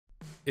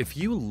If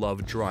you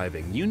love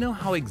driving, you know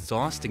how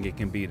exhausting it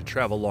can be to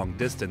travel long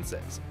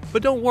distances.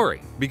 But don't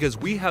worry, because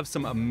we have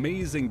some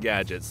amazing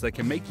gadgets that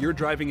can make your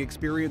driving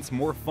experience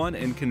more fun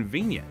and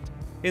convenient.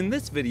 In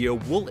this video,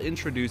 we'll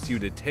introduce you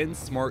to 10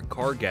 smart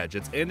car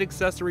gadgets and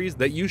accessories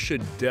that you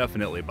should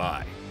definitely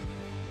buy.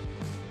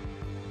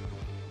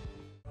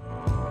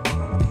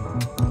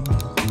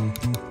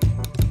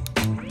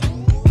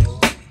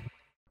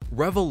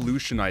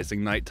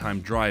 Revolutionizing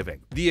nighttime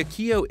driving, the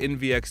Akio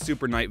NVX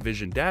Super Night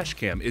Vision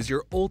Dashcam is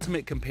your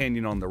ultimate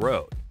companion on the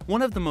road.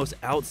 One of the most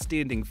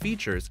outstanding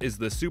features is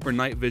the Super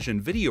Night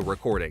Vision video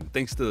recording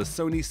thanks to the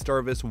Sony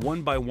Starvis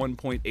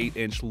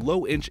 1x1.8-inch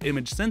low-inch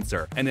image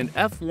sensor and an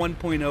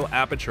f1.0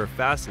 aperture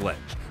fast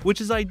lens,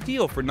 which is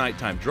ideal for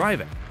nighttime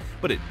driving.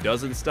 But it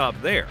doesn't stop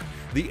there.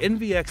 The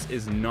NVX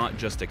is not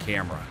just a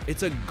camera,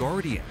 it's a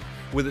guardian.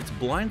 With its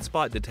blind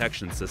spot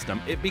detection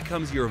system, it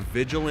becomes your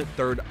vigilant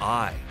third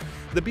eye.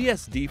 The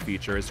BSD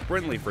feature is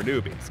friendly for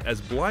newbies,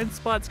 as blind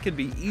spots can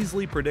be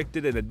easily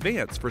predicted in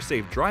advance for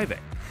safe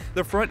driving.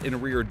 The front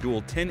and rear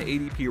dual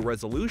 1080p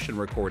resolution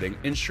recording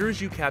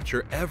ensures you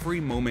capture every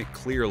moment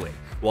clearly,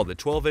 while the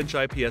 12-inch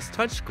IPS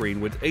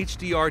touchscreen with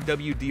HDR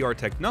WDR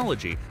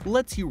technology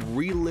lets you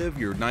relive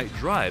your night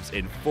drives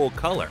in full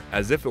color,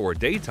 as if it were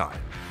daytime.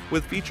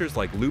 With features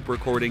like loop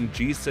recording,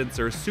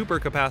 G-sensor,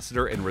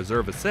 supercapacitor, and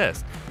reserve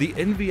assist, the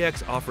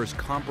NVX offers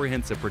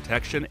comprehensive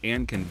protection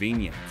and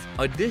convenience.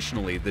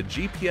 Additionally, the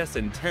GPS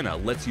antenna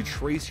lets you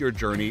trace your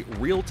journey,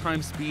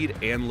 real-time speed,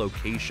 and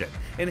location,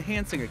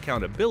 enhancing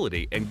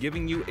accountability and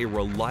giving you a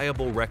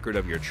reliable record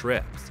of your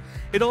trips.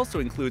 It also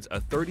includes a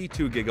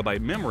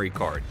 32GB memory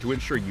card to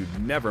ensure you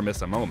never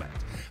miss a moment.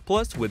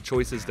 Plus, with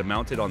choices to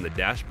mount it on the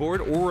dashboard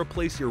or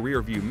replace your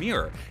rear view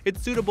mirror,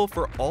 it's suitable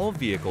for all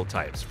vehicle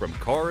types, from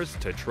cars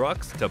to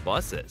trucks to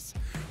buses.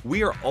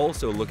 We are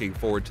also looking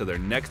forward to their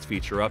next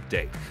feature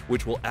update,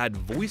 which will add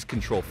voice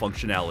control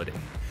functionality.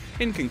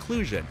 In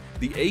conclusion,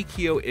 the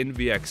Akio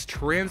NVX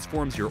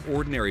transforms your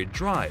ordinary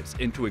drives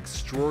into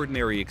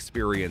extraordinary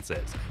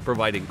experiences,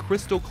 providing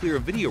crystal clear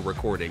video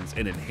recordings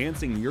and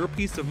enhancing your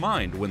peace of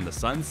mind when the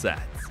sun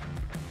sets.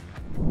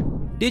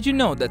 Did you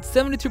know that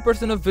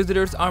 72% of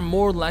visitors are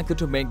more likely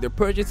to make their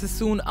purchases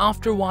soon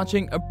after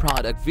watching a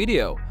product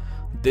video?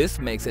 This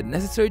makes it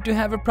necessary to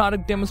have a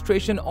product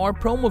demonstration or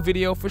promo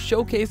video for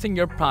showcasing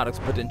your product's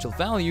potential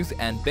values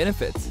and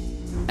benefits.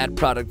 At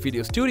Product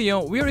Video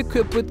Studio, we are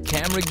equipped with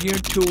camera gear,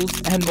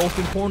 tools, and most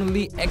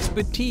importantly,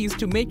 expertise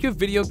to make your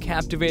video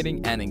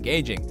captivating and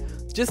engaging.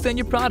 Just send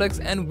your products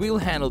and we'll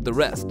handle the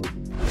rest.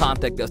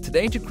 Contact us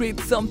today to create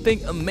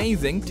something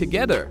amazing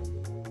together.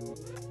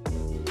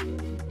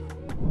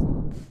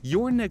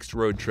 Your next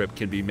road trip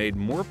can be made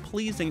more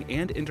pleasing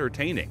and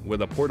entertaining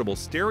with a portable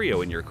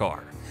stereo in your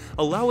car.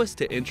 Allow us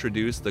to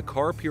introduce the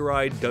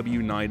CarPuride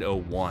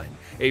W901,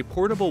 a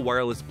portable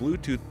wireless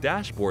Bluetooth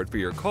dashboard for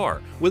your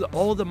car with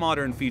all the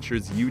modern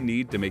features you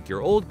need to make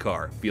your old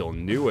car feel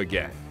new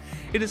again.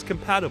 It is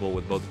compatible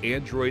with both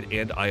Android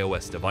and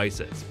iOS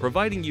devices,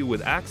 providing you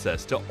with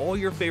access to all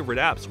your favorite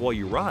apps while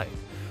you ride.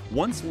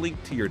 Once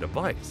linked to your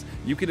device,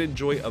 you can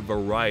enjoy a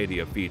variety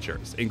of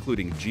features,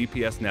 including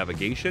GPS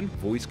navigation,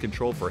 voice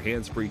control for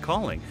hands-free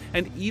calling,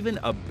 and even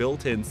a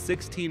built-in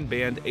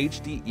 16-band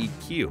HD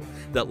EQ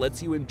that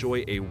lets you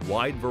enjoy a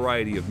wide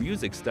variety of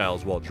music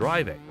styles while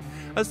driving.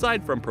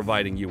 Aside from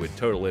providing you with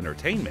total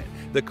entertainment,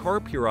 the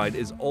CarPuride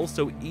is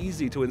also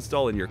easy to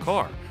install in your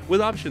car,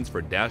 with options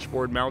for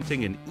dashboard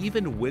mounting and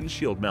even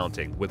windshield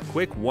mounting with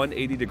quick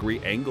 180-degree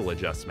angle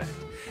adjustment.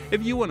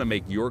 If you want to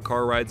make your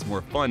car rides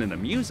more fun and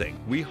amusing,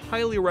 we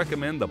highly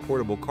recommend the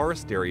portable car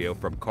stereo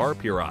from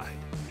CarPuride.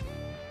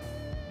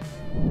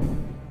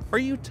 Are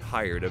you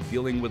tired of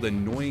dealing with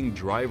annoying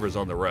drivers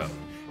on the road?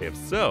 If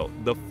so,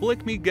 the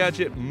Flick Me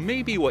gadget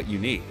may be what you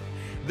need.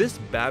 This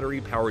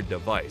battery-powered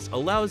device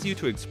allows you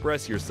to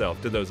express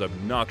yourself to those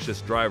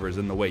obnoxious drivers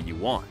in the way you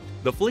want.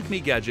 The Flick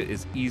Me gadget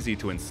is easy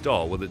to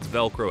install with its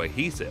Velcro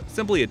adhesive.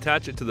 Simply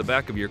attach it to the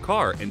back of your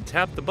car and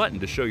tap the button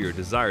to show your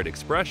desired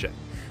expression.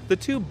 The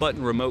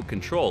 2-button remote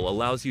control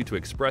allows you to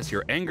express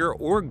your anger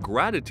or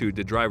gratitude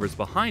to drivers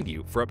behind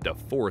you for up to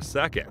 4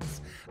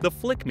 seconds. The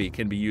Flick Me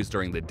can be used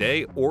during the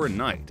day or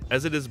night,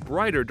 as it is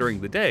brighter during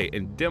the day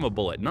and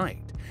dimmable at night.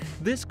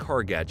 This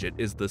car gadget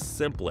is the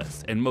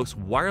simplest and most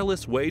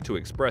wireless way to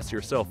express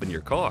yourself in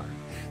your car.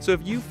 So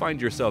if you find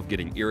yourself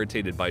getting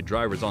irritated by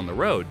drivers on the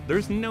road,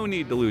 there's no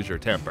need to lose your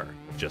temper.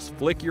 Just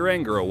flick your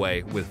anger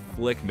away with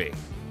Flick Me.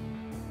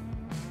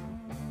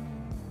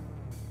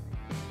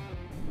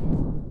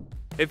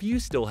 If you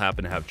still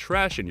happen to have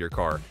trash in your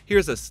car,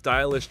 here's a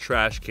stylish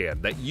trash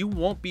can that you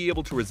won't be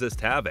able to resist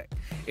having.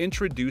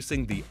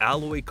 Introducing the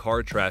Alloy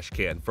Car Trash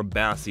Can from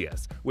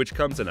Bassius, which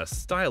comes in a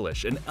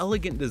stylish and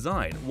elegant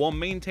design while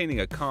maintaining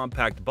a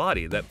compact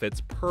body that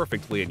fits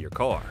perfectly in your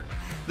car.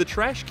 The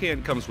trash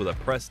can comes with a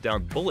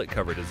pressed-down bullet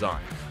cover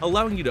design,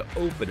 allowing you to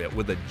open it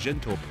with a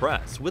gentle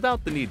press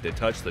without the need to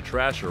touch the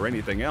trash or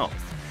anything else.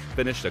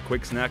 Finished a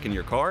quick snack in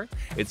your car?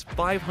 Its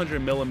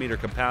 500mm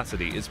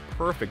capacity is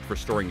perfect for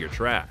storing your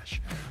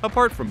trash.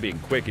 Apart from being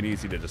quick and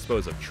easy to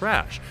dispose of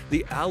trash,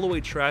 the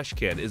alloy trash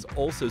can is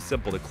also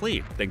simple to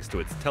clean thanks to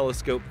its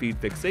telescope feed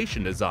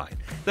fixation design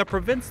that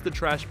prevents the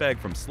trash bag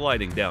from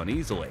sliding down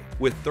easily.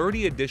 With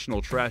 30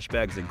 additional trash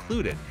bags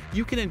included,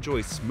 you can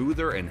enjoy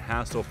smoother and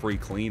hassle-free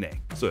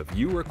cleaning. So if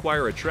you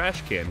require a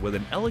trash can with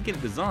an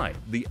elegant design,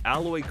 the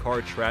alloy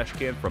car trash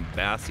can from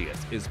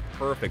Bassius is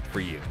perfect for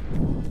you.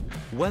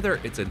 Whether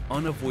it's an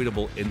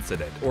unavoidable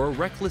incident or a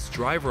reckless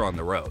driver on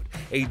the road,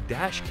 a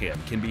dash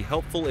cam can be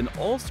helpful in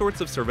all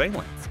sorts of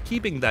surveillance.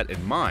 Keeping that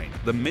in mind,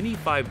 the Mini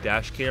 5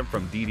 dash cam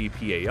from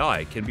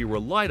DDPAI can be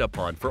relied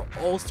upon for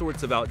all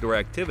sorts of outdoor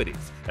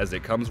activities, as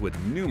it comes with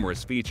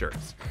numerous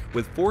features.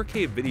 With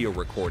 4K video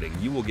recording,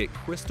 you will get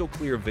crystal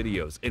clear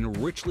videos and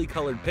richly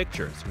colored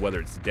pictures, whether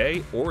it's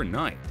day or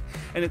night.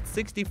 And its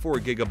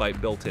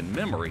 64GB built-in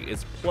memory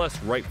is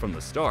plus right from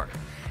the start.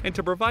 And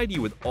to provide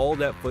you with all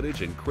that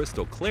footage in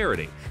crystal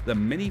clarity, the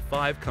Mini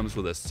 5 comes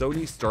with a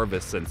Sony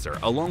Starvis sensor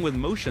along with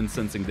motion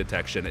sensing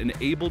detection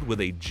enabled with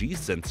a G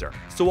sensor,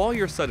 so all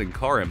your sudden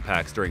car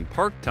impacts during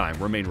park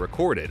time remain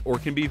recorded or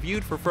can be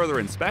viewed for further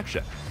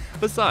inspection.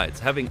 Besides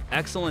having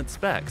excellent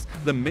specs,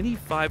 the Mini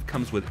 5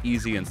 comes with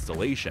easy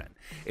installation.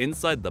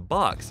 Inside the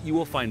box, you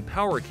will find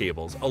power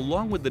cables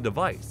along with the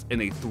device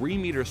and a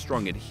 3-meter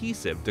strong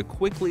adhesive to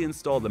quickly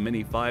install the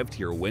Mini 5 to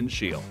your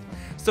windshield.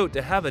 So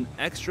to have an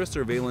extra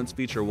surveillance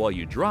feature while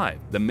you drive,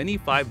 the Mini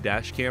 5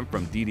 dash cam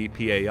from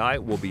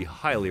DDPAI will be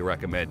highly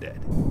recommended.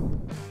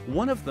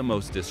 One of the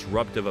most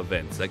disruptive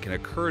events that can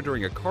occur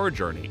during a car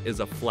journey is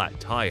a flat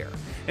tire,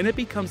 and it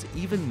becomes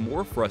even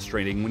more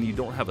frustrating when you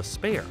don't have a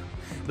spare.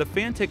 The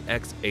Fantic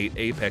X8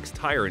 Apex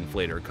tire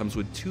inflator comes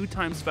with 2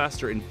 times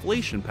faster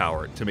inflation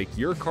power to make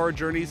your car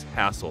journeys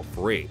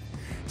hassle-free.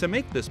 To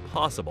make this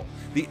possible,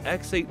 the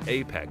X8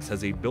 Apex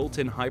has a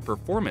built-in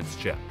high-performance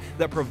chip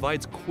that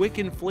provides quick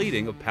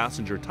inflating of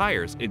passenger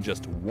tires in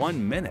just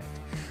 1 minute.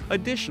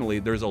 Additionally,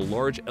 there's a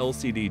large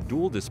LCD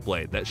dual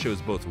display that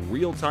shows both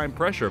real-time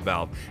pressure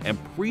valve and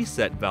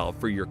preset valve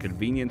for your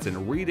convenience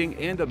in reading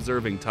and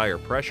observing tire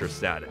pressure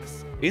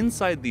status.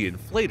 Inside the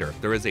inflator,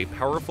 there is a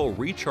powerful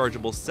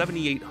rechargeable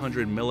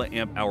 7800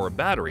 mAh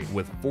battery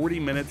with 40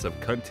 minutes of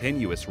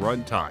continuous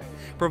runtime,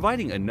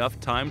 providing enough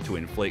time to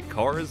inflate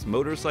cars,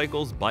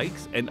 motorcycles,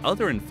 bikes, and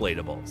other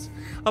inflatables.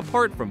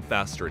 Apart from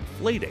faster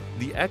inflating,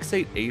 the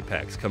X8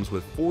 Apex comes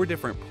with 4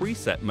 different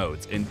preset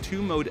modes and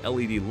 2-mode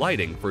LED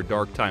lighting for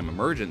dark time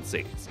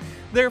emergencies.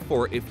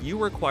 Therefore, if you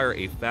require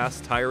a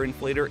fast tire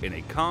inflator in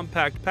a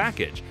compact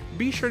package,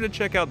 be sure to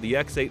check out the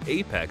X8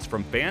 Apex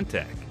from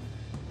Fantic.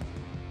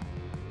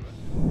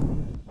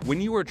 When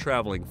you are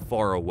traveling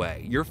far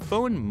away, your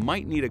phone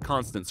might need a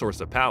constant source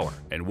of power,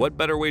 and what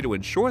better way to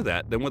ensure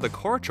that than with a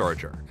car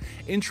charger?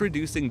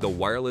 Introducing the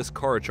wireless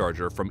car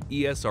charger from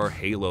ESR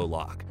Halo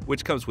Lock,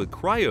 which comes with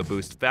Cryo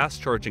Boost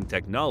fast charging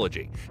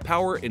technology,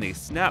 power in a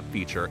snap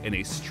feature, and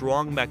a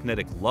strong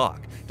magnetic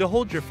lock to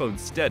hold your phone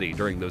steady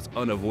during those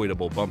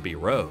unavoidable bumpy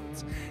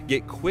roads.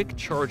 Get quick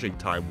charging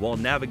time while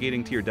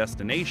navigating to your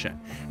destination,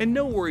 and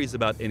no worries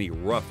about any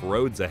rough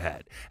roads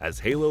ahead, as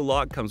Halo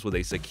Lock comes with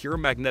a secure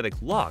magnetic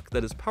lock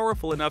that is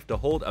powerful enough to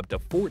hold up to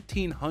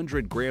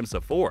 1,400 grams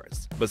of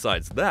force.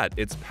 Besides that,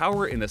 its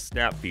power in a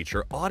snap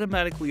feature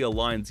automatically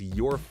aligns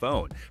your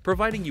phone,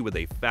 providing you with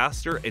a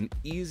faster and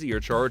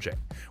easier charging.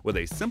 With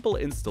a simple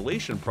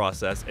installation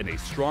process and a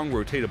strong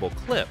rotatable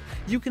clip,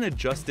 you can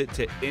adjust it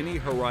to any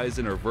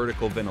horizon or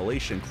vertical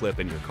ventilation clip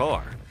in your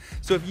car.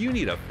 So if you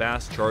need a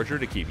fast charger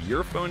to keep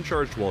your phone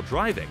charged while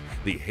driving,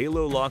 the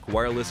Halo Lock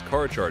wireless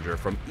car charger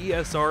from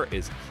ESR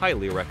is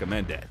highly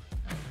recommended.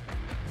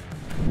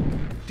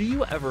 Do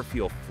you ever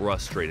feel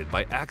frustrated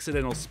by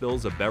accidental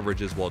spills of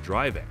beverages while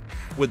driving?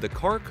 With the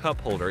car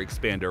cup holder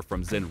expander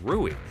from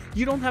Zenrui,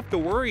 you don't have to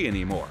worry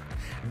anymore.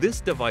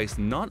 This device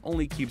not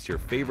only keeps your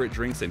favorite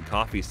drinks and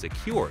coffee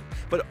secured,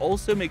 but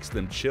also makes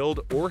them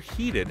chilled or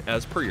heated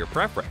as per your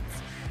preference.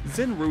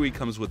 Zenrui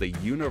comes with a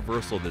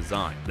universal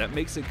design that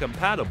makes it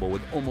compatible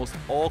with almost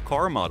all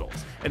car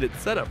models, and its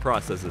setup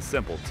process is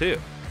simple too.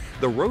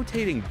 The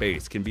rotating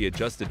base can be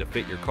adjusted to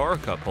fit your car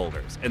cup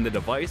holders, and the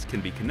device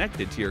can be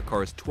connected to your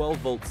car's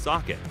 12-volt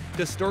socket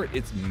to start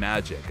its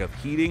magic of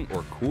heating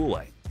or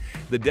cooling.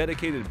 The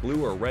dedicated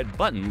blue or red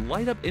button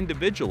light up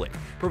individually,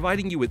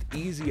 providing you with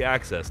easy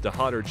access to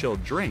hot or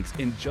chilled drinks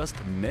in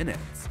just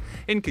minutes.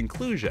 In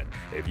conclusion,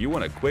 if you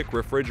want a quick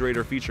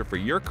refrigerator feature for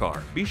your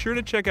car, be sure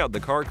to check out the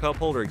car cup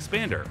holder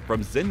expander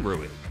from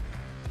Zenrui.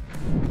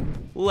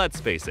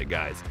 Let's face it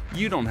guys,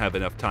 you don't have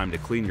enough time to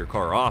clean your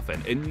car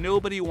often, and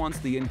nobody wants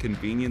the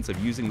inconvenience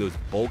of using those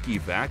bulky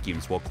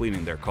vacuums while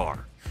cleaning their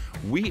car.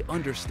 We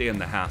understand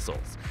the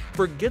hassles.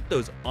 Forget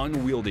those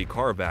unwieldy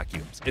car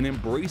vacuums and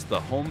embrace the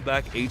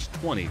HomeVac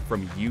H20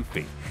 from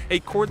Eufy,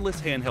 a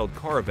cordless handheld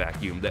car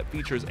vacuum that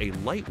features a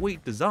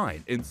lightweight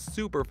design and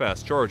super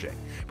fast charging,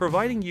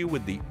 providing you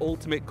with the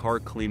ultimate car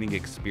cleaning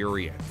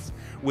experience.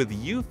 With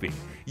Eufy,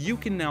 you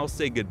can now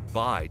say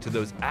goodbye to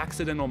those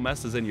accidental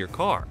messes in your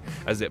car,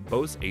 as it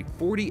boasts a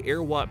 40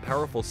 air-watt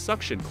powerful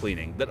suction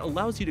cleaning that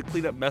allows you to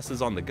clean up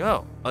messes on the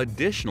go.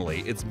 Additionally,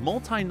 its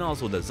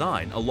multi-nozzle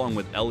design along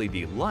with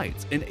LED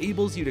lights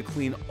enables you to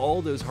clean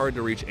all those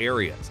hard-to-reach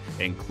areas,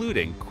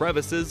 including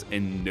crevices,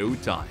 in no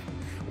time.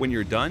 When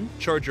you're done,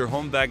 charge your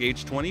HomeVac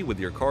H20 with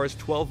your car's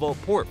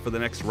 12-volt port for the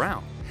next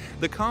round.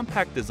 The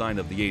compact design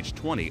of the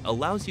H20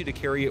 allows you to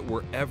carry it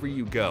wherever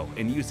you go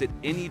and use it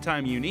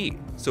anytime you need.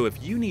 So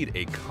if you need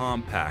a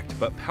compact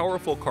but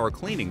powerful car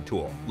cleaning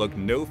tool, look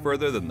no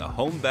further than the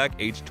HomeVac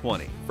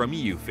H20 from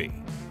Eufy.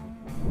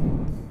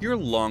 Your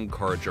long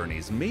car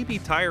journeys may be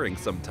tiring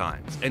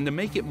sometimes, and to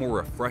make it more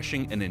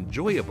refreshing and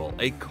enjoyable,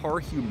 a car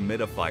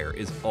humidifier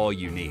is all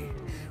you need.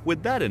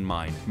 With that in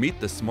mind, meet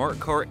the Smart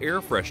Car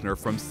Air Freshener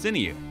from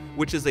Sinew,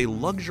 which is a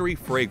luxury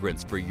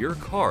fragrance for your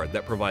car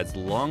that provides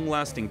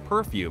long-lasting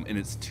perfume in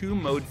its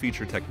two-mode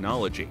feature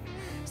technology.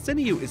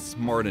 Sinew is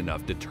smart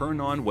enough to turn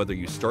on whether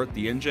you start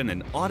the engine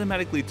and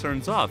automatically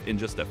turns off in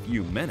just a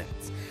few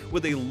minutes.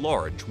 With a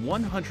large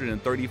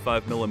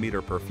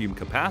 135mm perfume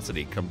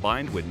capacity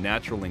combined with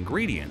natural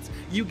ingredients,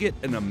 you get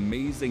an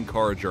amazing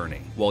car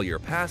journey, while your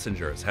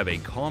passengers have a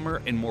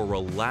calmer and more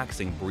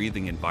relaxing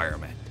breathing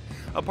environment.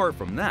 Apart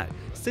from that,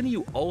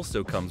 Sinew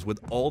also comes with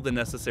all the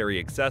necessary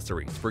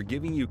accessories for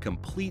giving you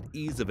complete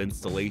ease of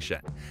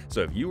installation.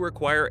 So if you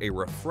require a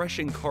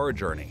refreshing car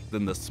journey,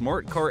 then the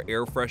Smart Car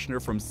Air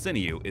Freshener from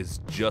Sinew is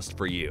just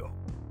for you.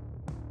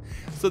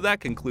 So that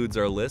concludes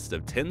our list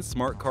of 10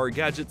 smart car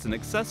gadgets and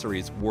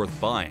accessories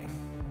worth buying.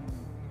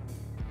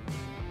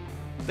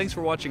 Thanks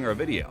for watching our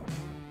video.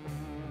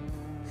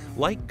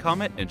 Like,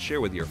 comment, and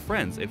share with your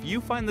friends if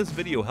you find this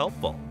video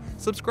helpful.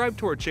 Subscribe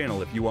to our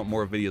channel if you want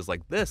more videos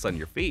like this on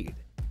your feed.